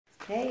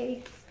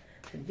Hey,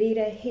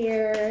 Veda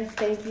here.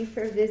 Thank you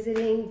for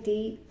visiting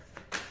Deep.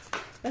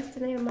 What's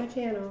the name of my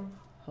channel?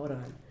 Hold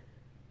on.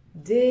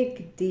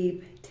 Dig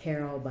Deep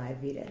Tarot by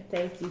Veda.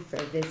 Thank you for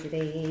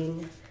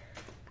visiting.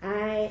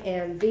 I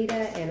am Veda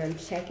and I'm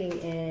checking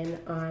in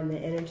on the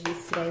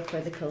energies today for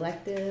the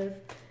collective.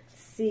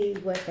 See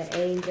what the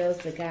angels,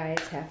 the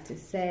guides have to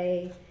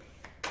say.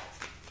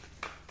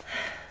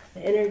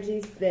 The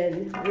energy's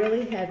been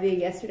really heavy.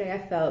 Yesterday I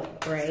felt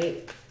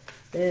great.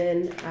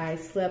 Then I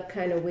slept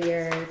kind of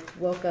weird,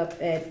 woke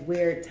up at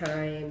weird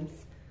times.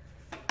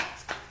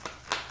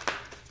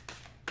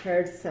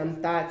 Heard some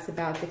thoughts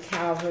about the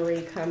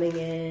cavalry coming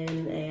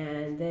in,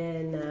 and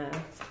then,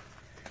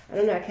 I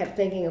don't know, I kept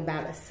thinking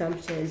about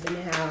assumptions and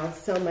how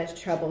so much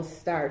trouble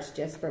starts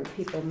just from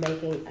people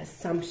making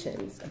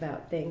assumptions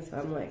about things. So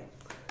I'm like,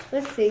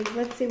 let's see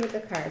what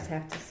the cards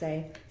have to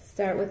say.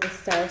 Start with the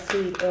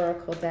Starseed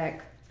Oracle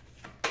deck.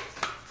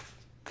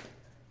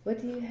 What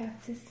do you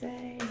have to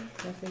say?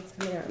 Nothing's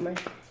coming out of my...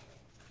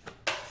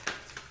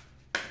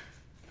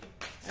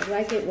 I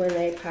like it when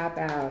they pop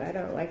out. I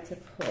don't like to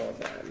pull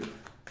them.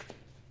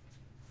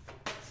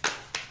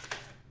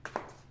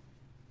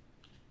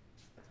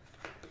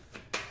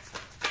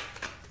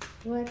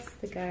 What's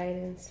the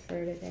guidance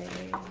for today?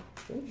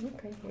 Ooh,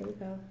 okay, here we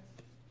go.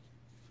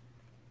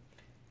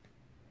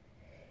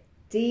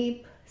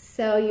 Deep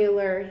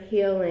cellular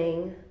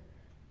healing,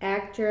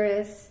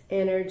 actress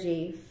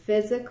energy,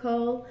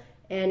 physical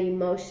and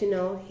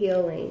emotional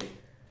healing.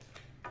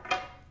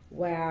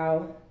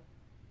 Wow.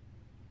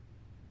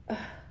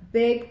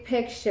 Big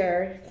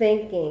picture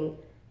thinking,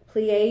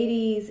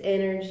 Pleiades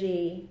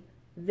energy,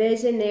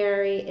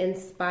 visionary,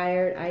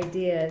 inspired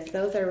ideas.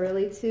 Those are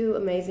really two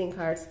amazing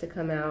cards to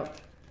come out.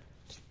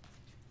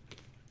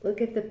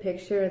 Look at the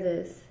picture of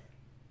this.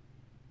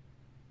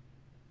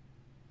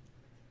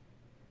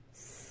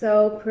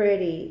 So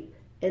pretty.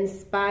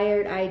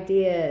 Inspired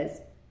ideas,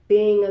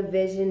 being a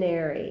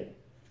visionary.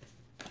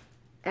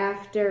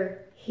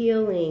 After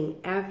healing,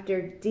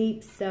 after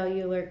deep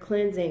cellular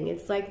cleansing,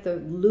 it's like the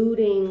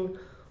looting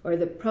or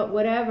the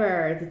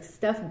whatever, the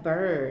stuff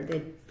burned.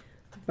 It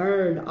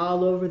burned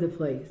all over the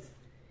place.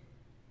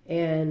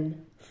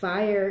 And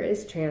fire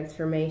is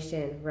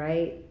transformation,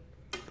 right?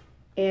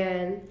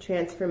 And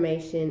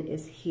transformation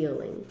is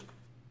healing.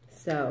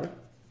 So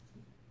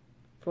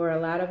for a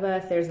lot of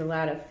us, there's a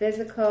lot of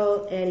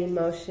physical and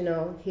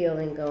emotional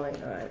healing going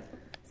on.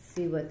 Let's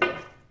see what the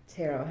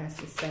tarot has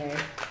to say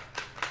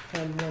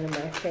from one of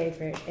my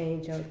favorite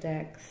angel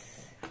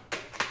decks.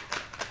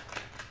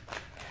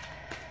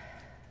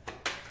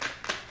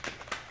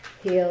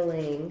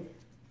 Healing.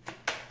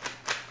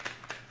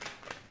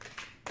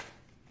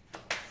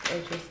 It's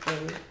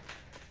interesting.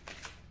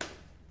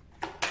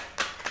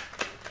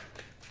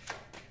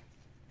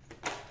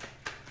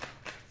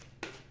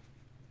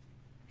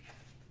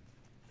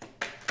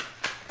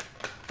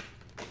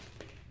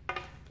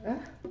 Ah,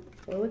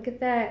 well, look at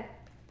that.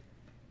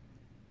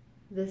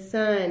 The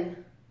sun.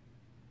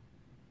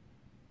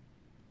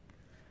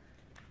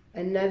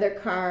 Another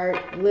card,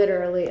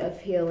 literally, of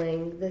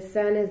healing. The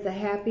sun is the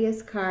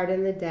happiest card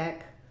in the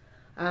deck.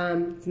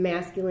 It's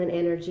masculine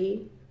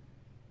energy.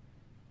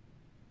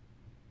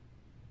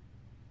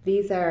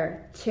 These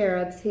are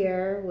cherubs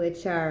here,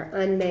 which are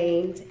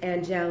unnamed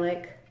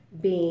angelic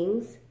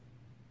beings,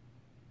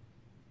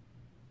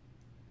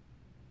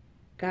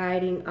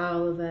 guiding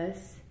all of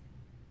us.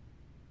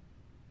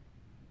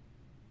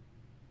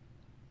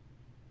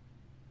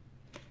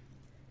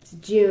 It's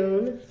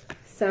June,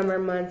 summer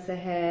months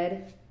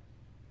ahead.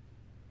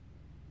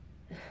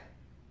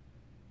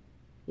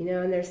 You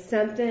know, and there's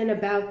something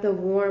about the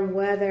warm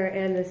weather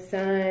and the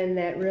sun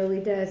that really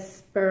does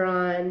spur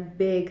on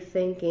big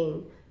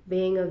thinking,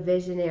 being a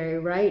visionary.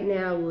 Right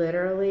now,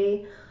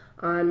 literally,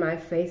 on my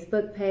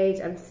Facebook page,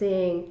 I'm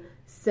seeing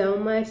so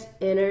much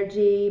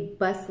energy,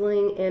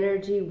 bustling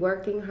energy,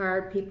 working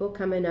hard, people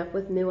coming up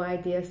with new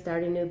ideas,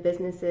 starting new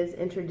businesses,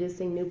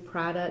 introducing new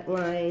product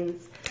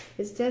lines.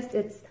 It's just,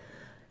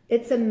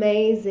 it's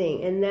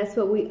amazing. And that's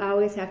what we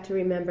always have to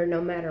remember,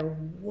 no matter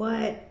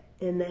what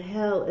in the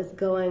hell is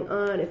going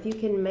on. If you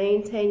can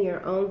maintain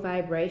your own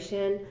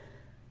vibration,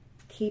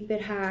 keep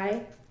it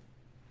high.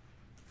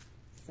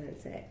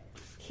 Sunset.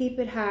 Keep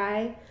it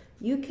high.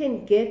 You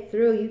can get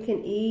through. You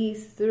can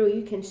ease through.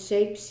 You can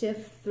shape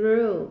shift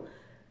through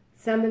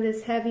some of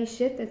this heavy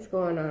shit that's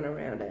going on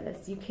around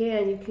us. You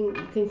can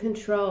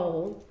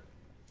control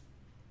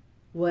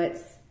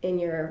what's in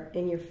your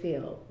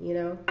field, you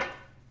know?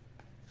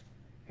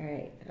 All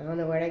right, I don't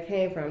know where that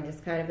came from,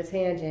 just kind of a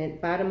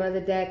tangent. Bottom of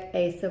the deck,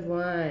 Ace of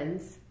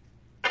Wands.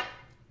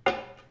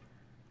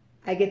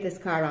 I get this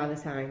card all the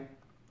time.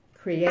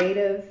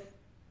 Creative,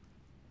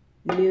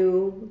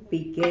 new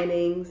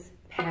beginnings,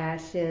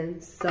 passion,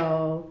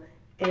 soul,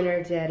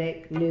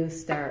 energetic, new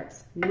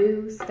starts.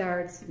 New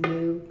starts,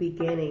 new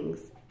beginnings.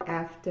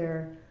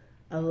 After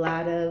a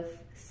lot of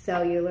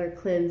cellular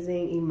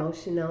cleansing,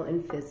 emotional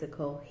and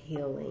physical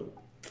healing.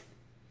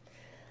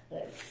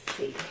 Let's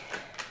see.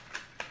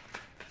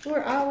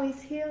 We're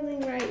always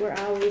healing, right? We're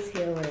always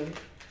healing.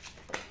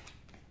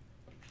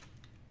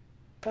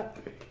 Oh,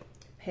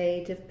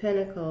 Page of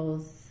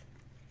Pentacles.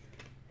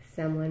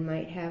 Someone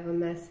might have a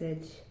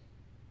message.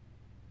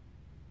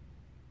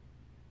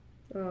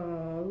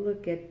 Oh,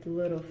 look at the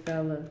little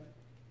fella.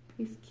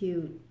 He's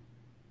cute.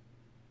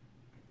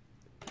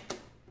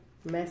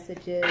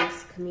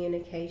 Messages,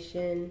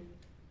 communication.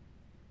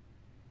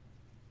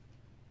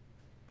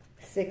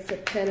 Six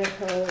of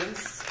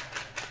Pentacles.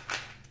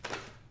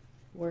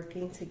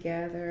 Working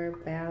together,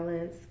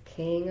 balance.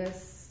 King of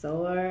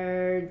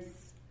Swords.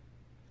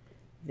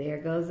 There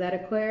goes that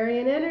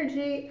Aquarian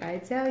energy. I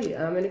tell you,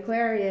 I'm an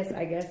Aquarius.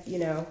 I guess, you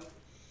know.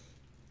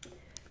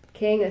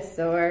 King of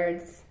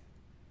Swords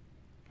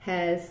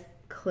has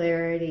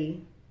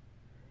clarity,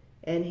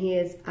 and he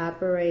is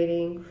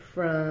operating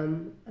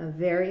from a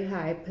very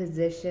high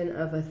position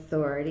of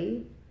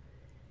authority,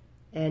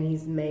 and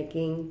he's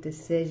making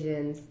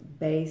decisions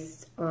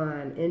based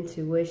on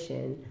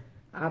intuition,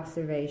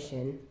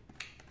 observation,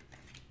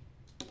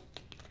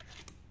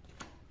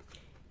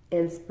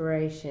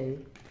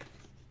 inspiration,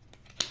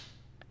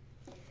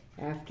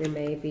 after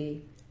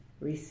maybe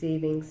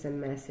receiving some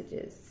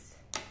messages.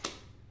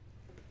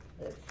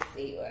 Let's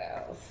see what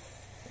else.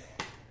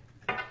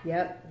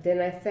 Yep,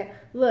 didn't I say?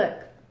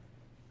 Look,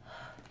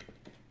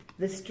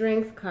 the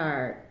Strength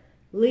card,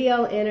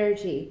 Leo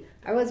energy.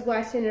 I was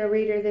watching a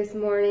reader this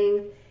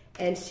morning,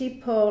 and she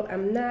pulled,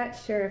 I'm not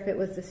sure if it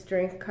was the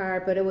Strength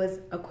card, but it was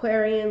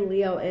Aquarian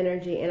Leo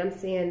energy, and I'm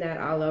seeing that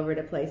all over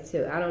the place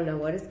too. I don't know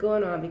what is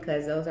going on,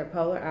 because those are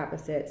polar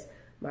opposites.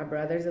 My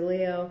brother's a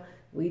Leo.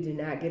 We do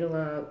not get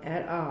along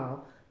at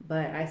all,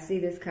 but I see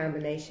this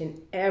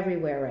combination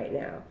everywhere right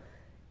now.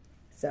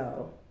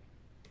 So,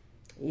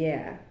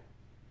 yeah.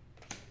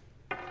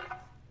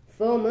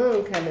 Full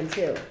moon coming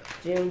too.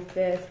 June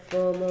 5th,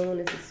 full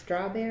moon. Is it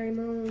strawberry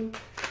moon?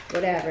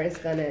 Whatever. It's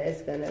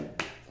gonna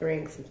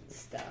bring some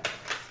stuff.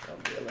 It's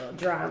gonna be a little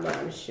drama,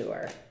 I'm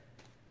sure.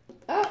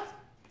 Oh,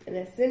 and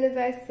as soon as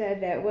I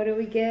said that, what do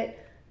we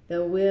get?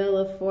 The Wheel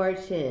of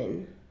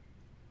Fortune.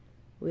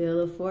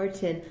 Wheel of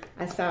Fortune.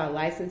 I saw a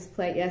license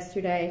plate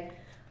yesterday.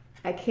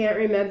 I can't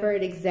remember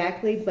it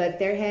exactly, but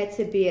there had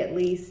to be at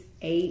least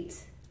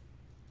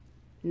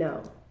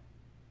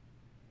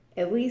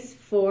at least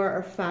 4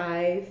 or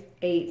 5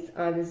 8s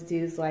on this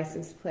dude's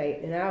license plate.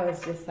 And I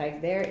was just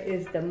like, there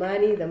is the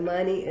money. The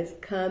money is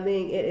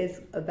coming. It's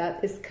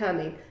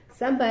coming.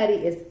 Somebody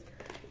is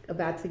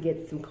about to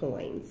get some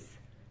coins.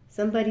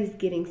 Somebody's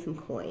getting some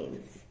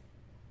coins.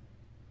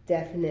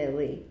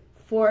 Definitely.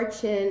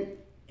 Fortune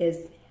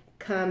is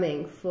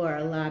coming for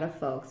a lot of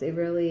folks. It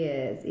really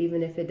is.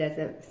 Even if it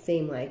doesn't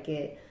seem like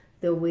it,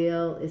 the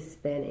wheel is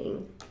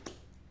spinning.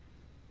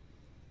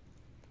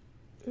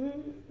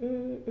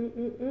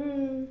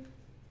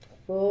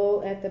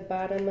 Full at the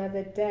bottom of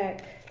the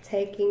deck,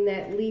 taking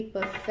that leap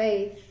of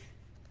faith.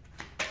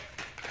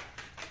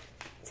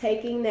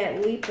 Taking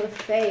that leap of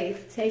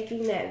faith,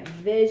 taking that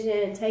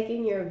vision,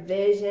 taking your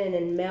vision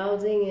and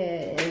melding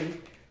it and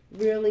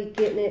really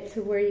getting it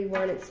to where you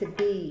want it to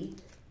be.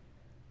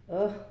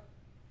 Oh,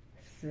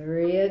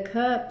 3 of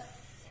Cups,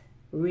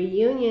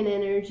 reunion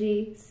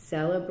energy,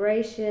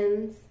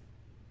 celebrations.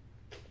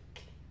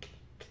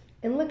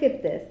 And look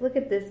at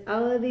this.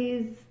 All of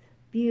these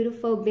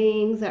beautiful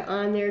beings are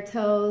on their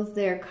toes.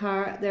 Their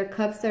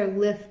cups are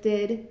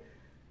lifted.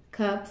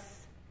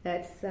 Cups,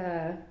 that's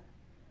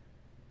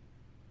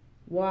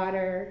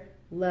water,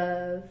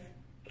 love.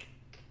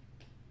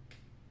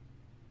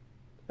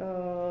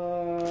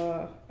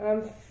 Oh,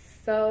 I'm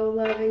so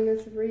loving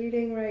this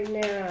reading right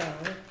now.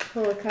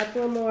 Pull a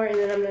couple more, and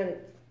then I'm going to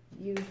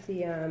use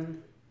the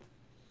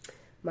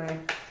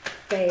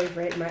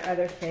my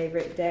other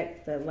favorite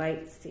deck, the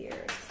Light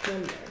Seers.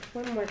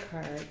 One more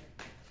card.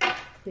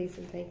 Please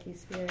and thank you,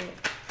 Spirit.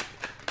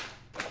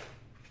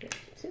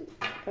 2.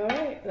 All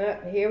right,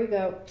 here we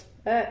go.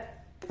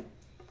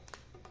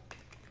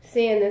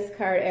 Seeing this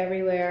card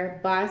everywhere.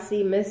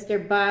 Bossy,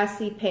 Mr.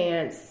 Bossy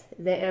Pants,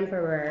 the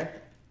Emperor.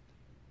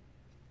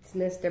 It's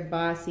Mr.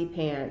 Bossy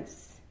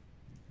Pants.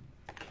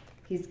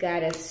 He's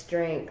got his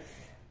strength.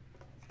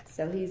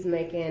 So he's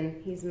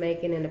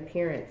making an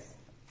appearance.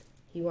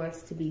 He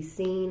wants to be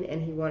seen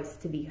and he wants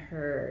to be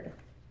heard.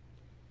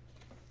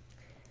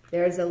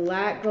 There's a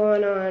lot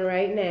going on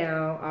right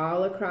now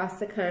all across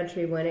the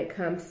country when it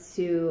comes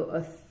to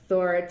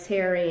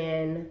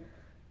authoritarian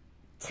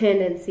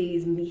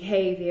tendencies and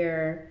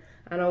behavior.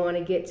 I don't want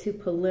to get too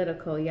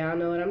political. Y'all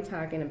know what I'm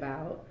talking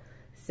about.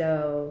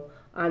 So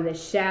on the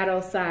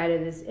shadow side of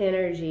this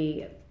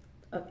energy,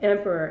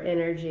 Emperor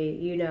energy,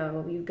 you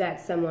know, you've got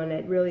someone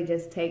that really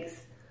just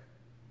takes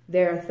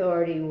their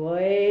authority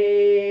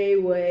way,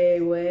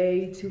 way,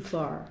 way too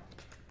far.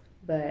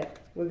 But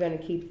we're going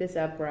to keep this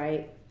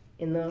upright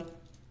in the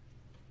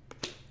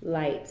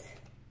light.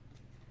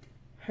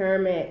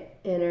 Hermit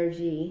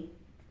energy,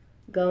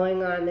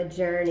 going on the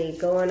journey,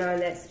 going on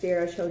that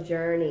spiritual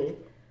journey.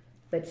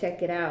 But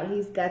check it out.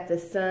 He's got the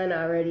sun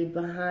already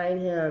behind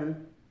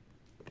him.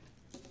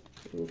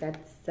 We've got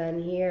the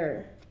sun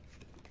here.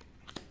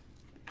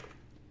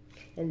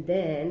 And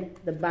then,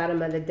 the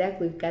bottom of the deck,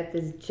 we've got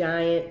this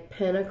giant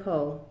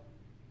pentacle.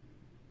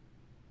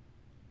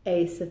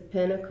 Ace of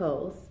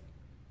Pentacles,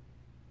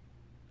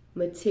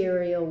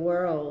 material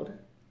world,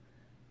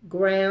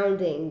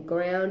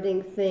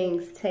 grounding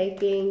things,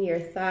 taking your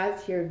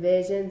thoughts, your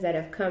visions that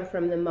have come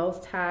from the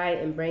Most High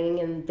and bringing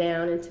them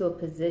down into a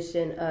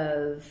position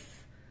of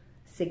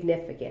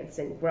significance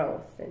and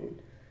growth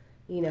and,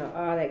 you know,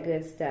 all that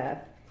good stuff.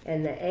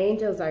 And the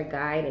angels are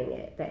guiding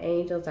it. The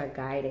angels are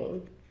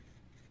guiding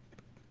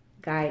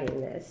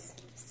this.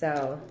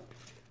 So,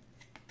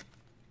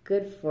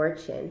 good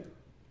fortune.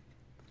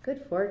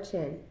 Good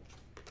fortune.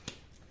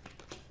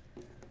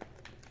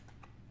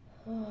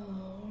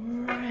 All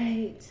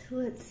right,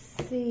 let's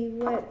see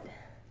what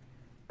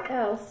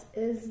else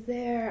is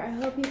there. I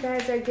hope you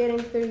guys are getting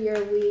through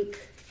your week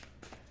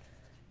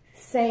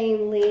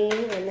sanely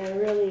and are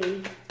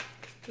really,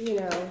 you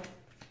know,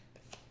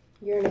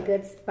 you're in a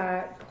good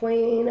spot.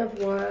 Queen of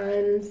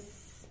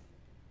Wands,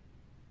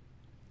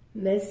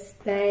 Miss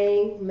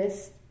Thang,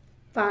 Miss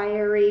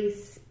Fiery,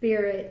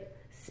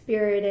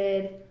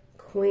 spirited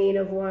Queen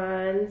of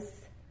Wands.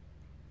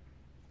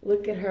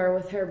 Look at her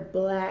with her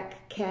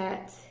black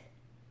cat.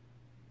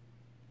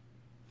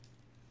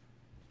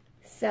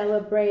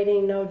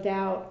 Celebrating, no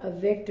doubt, a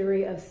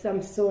victory of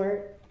some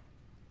sort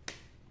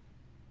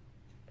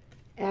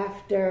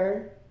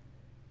after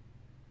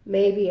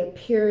maybe a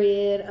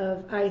period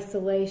of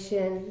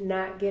isolation,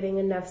 not getting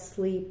enough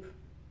sleep,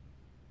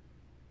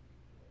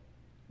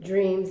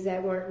 dreams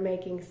that weren't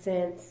making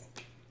sense.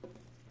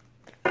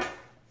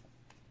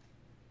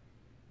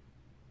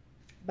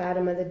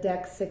 Bottom of the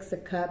deck, Six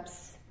of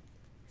Cups.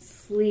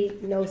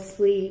 Sleep, no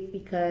sleep,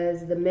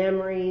 because the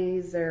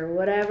memories or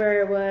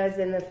whatever it was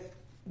in the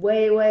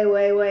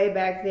way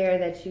back there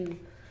that you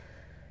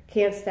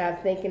can't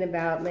stop thinking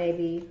about,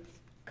 maybe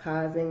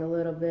causing a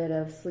little bit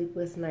of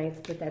sleepless nights,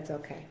 but that's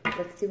okay.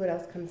 Let's see what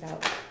else comes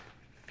out.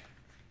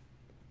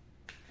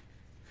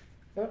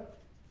 Oh.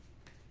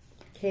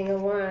 King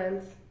of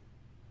Wands.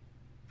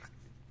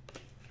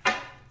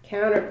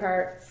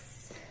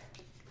 Counterparts.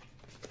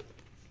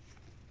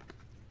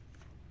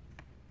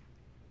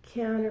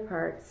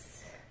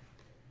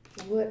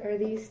 What are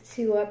these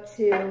two up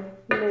to,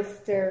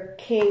 Mr.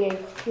 King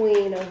and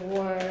Queen of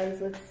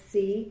Wands? Let's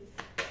see.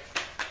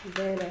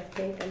 Then I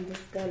think I'm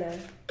just gonna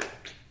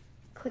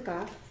click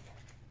off.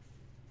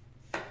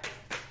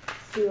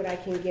 See what I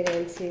can get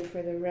into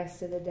for the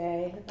rest of the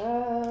day.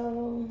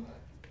 Oh,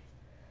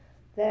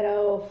 that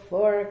old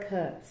Four of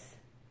Cups.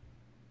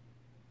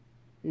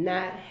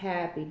 Not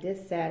happy,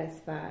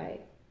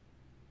 dissatisfied.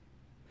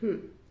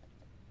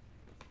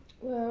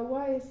 Well,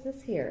 why is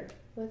this here?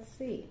 Let's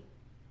see.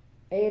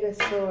 Eight of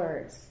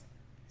Swords.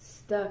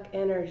 Stuck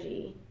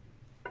energy.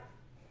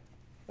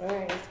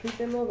 Alright, let's keep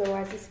it moving.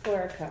 Why is this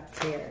Four of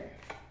Cups here?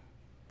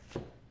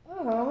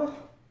 Oh.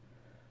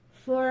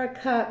 Four of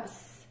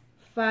Cups.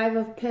 Five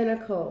of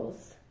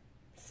Pentacles.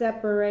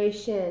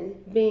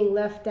 Separation. Being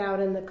left out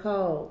in the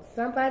cold.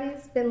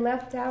 Somebody's been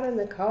left out in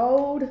the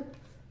cold?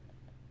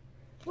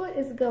 What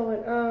is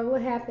going on?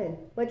 What happened?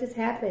 What just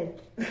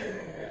happened?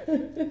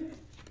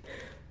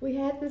 We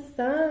had the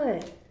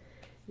sun.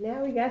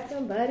 Now we got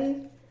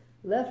somebody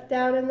left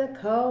out in the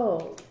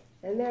cold.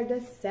 And they're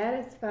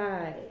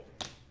dissatisfied.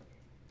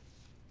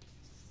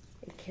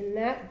 It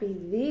cannot be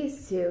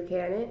these two,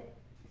 can it?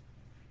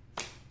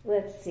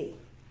 Let's see.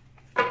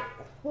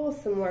 Pull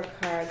some more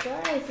cards.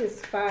 Why is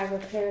this Five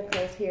of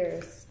Pentacles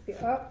here?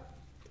 Oh,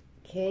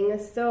 King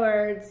of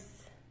Swords.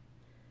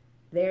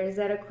 There's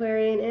that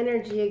Aquarian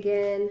energy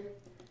again.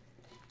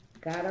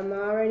 Got him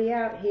already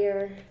out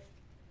here.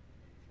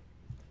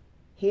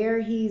 Here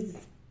he's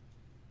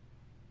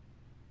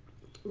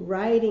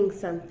writing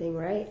something,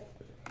 right?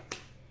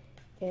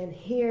 And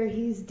here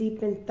he's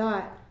deep in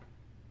thought.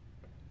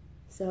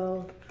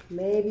 So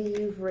maybe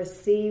you've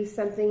received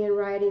something in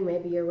writing.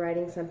 Maybe you're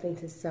writing something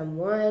to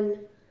someone.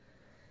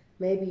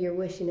 Maybe you're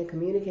wishing to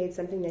communicate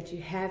something that you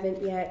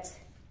haven't yet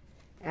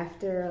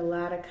after a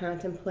lot of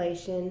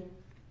contemplation.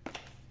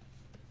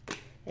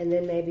 And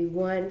then maybe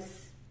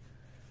once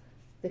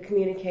the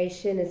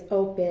communication is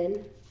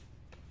open,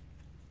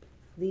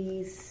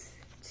 these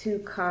two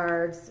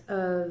cards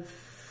of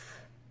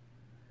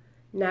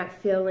not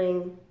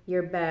feeling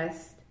your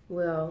best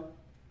will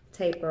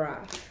taper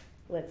off.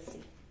 Let's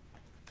see.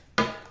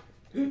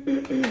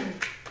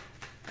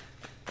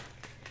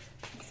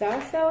 It's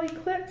also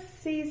eclipse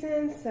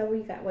season, so we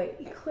got,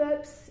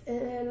 eclipse,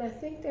 and I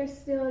think there's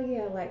still,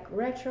 like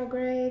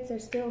retrogrades.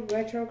 There's still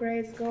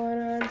retrogrades going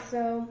on,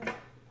 so,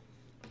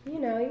 you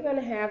know, you're going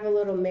to have a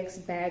little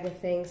mixed bag of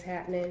things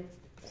happening.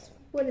 It's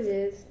what it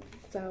is.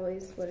 It's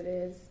always what it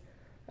is.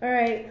 All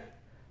right,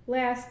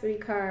 last three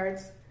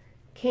cards.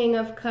 King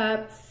of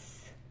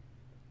Cups.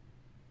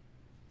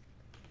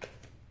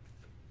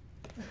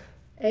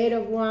 Eight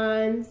of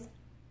Wands.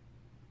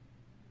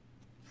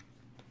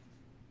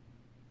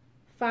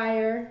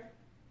 Fire.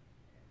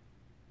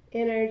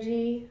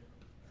 Energy.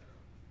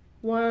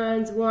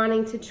 Wands,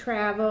 wanting to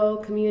travel.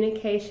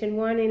 Communication,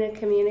 wanting to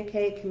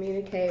communicate.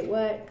 Communicate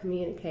what?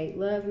 Communicate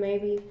love,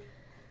 maybe.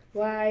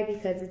 Why?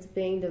 Because it's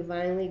being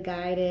divinely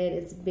guided.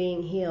 It's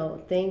being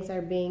healed. Things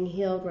are being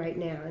healed right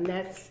now. And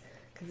that's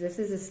because this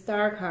is a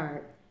star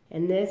card.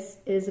 And this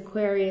is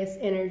Aquarius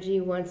energy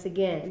once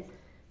again.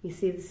 You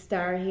see the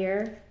star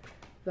here?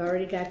 We've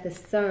already got the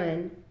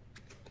sun.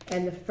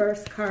 And the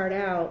first card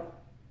out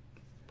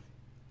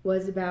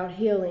was about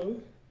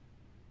healing.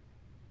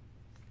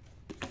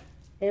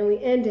 And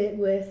we ended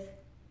with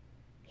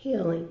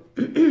healing.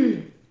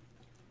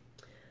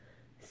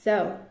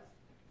 So,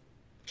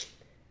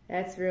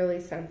 that's really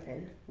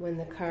something. When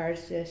the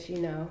cards just, you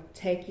know,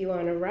 take you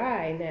on a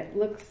ride. And it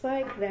looks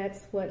like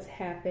that's what's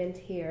happened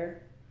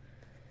here.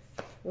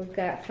 We've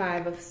got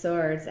 5 of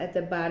Swords at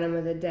the bottom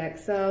of the deck.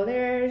 So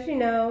there's, you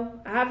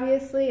know,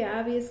 obviously,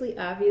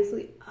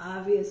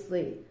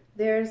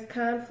 there's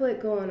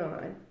conflict going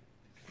on.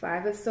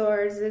 5 of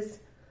Swords is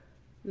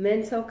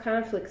mental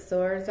conflict.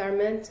 Swords are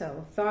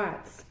mental.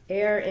 Thoughts,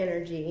 air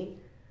energy.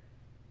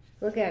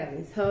 Look at him.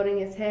 He's holding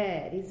his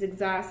head. He's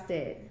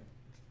exhausted.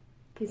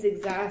 He's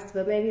exhausted,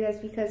 but maybe that's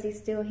because he's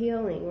still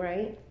healing,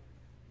 right?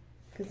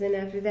 Because then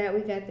after that, we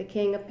got the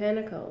King of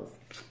Pentacles.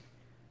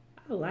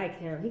 I like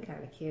him. He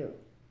kind of cute.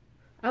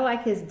 I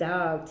like his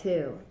dog,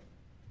 too.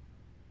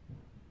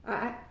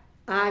 I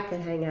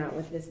could hang out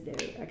with this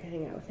dude. I could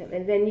hang out with him.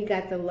 And then you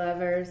got the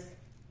Lovers.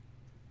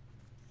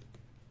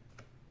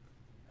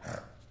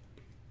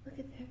 Look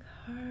at that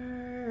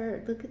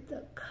card. Look at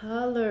the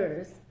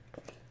colors.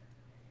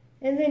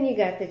 And then you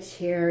got the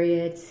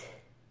Chariot.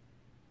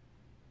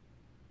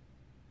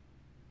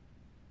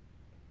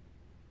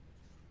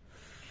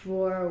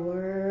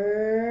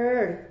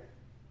 Forward.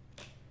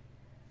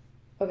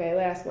 Okay,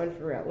 last one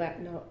for real.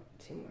 No,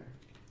 2 more.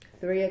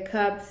 3 of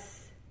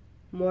Cups.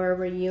 More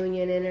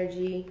reunion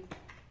energy.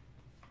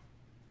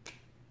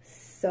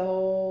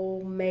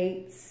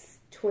 Soulmates.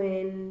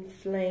 Twin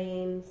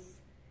flames.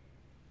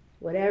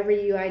 Whatever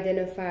you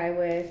identify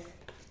with.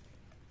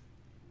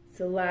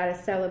 It's a lot of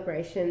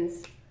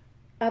celebrations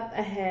up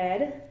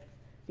ahead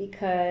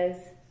because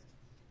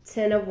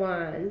 10 of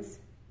Wands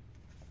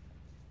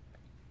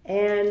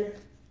and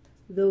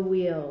the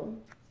Wheel,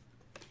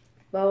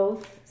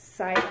 both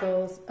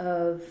cycles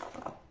of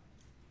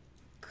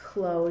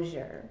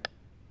closure.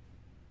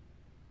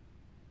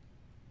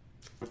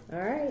 All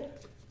right.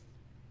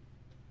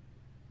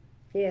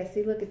 Yeah,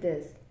 see, look at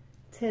this.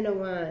 10 of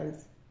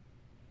Wands.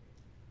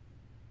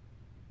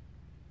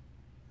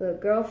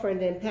 Look,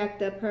 girlfriend then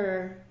packed up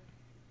her,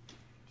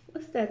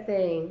 what's that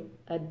thing?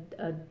 I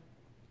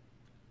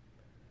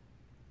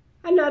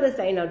know this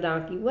ain't no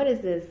donkey. What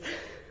is this?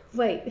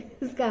 Wait,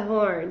 it's got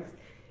horns.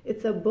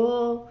 It's a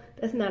bull.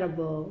 That's not a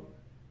bull.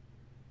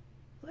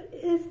 What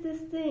is this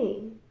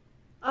thing?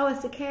 Oh,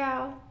 it's a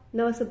cow?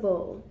 No, it's a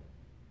bull.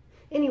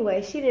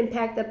 Anyway, she didn't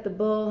pack up the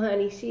bull,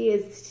 honey. She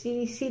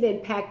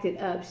didn't packed it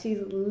up.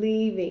 She's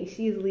leaving.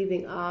 She's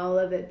leaving all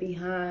of it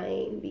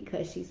behind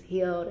because she's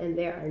healed and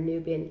there are new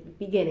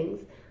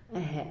beginnings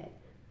ahead.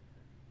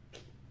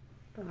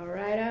 All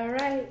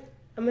right.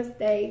 I'm gonna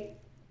stay.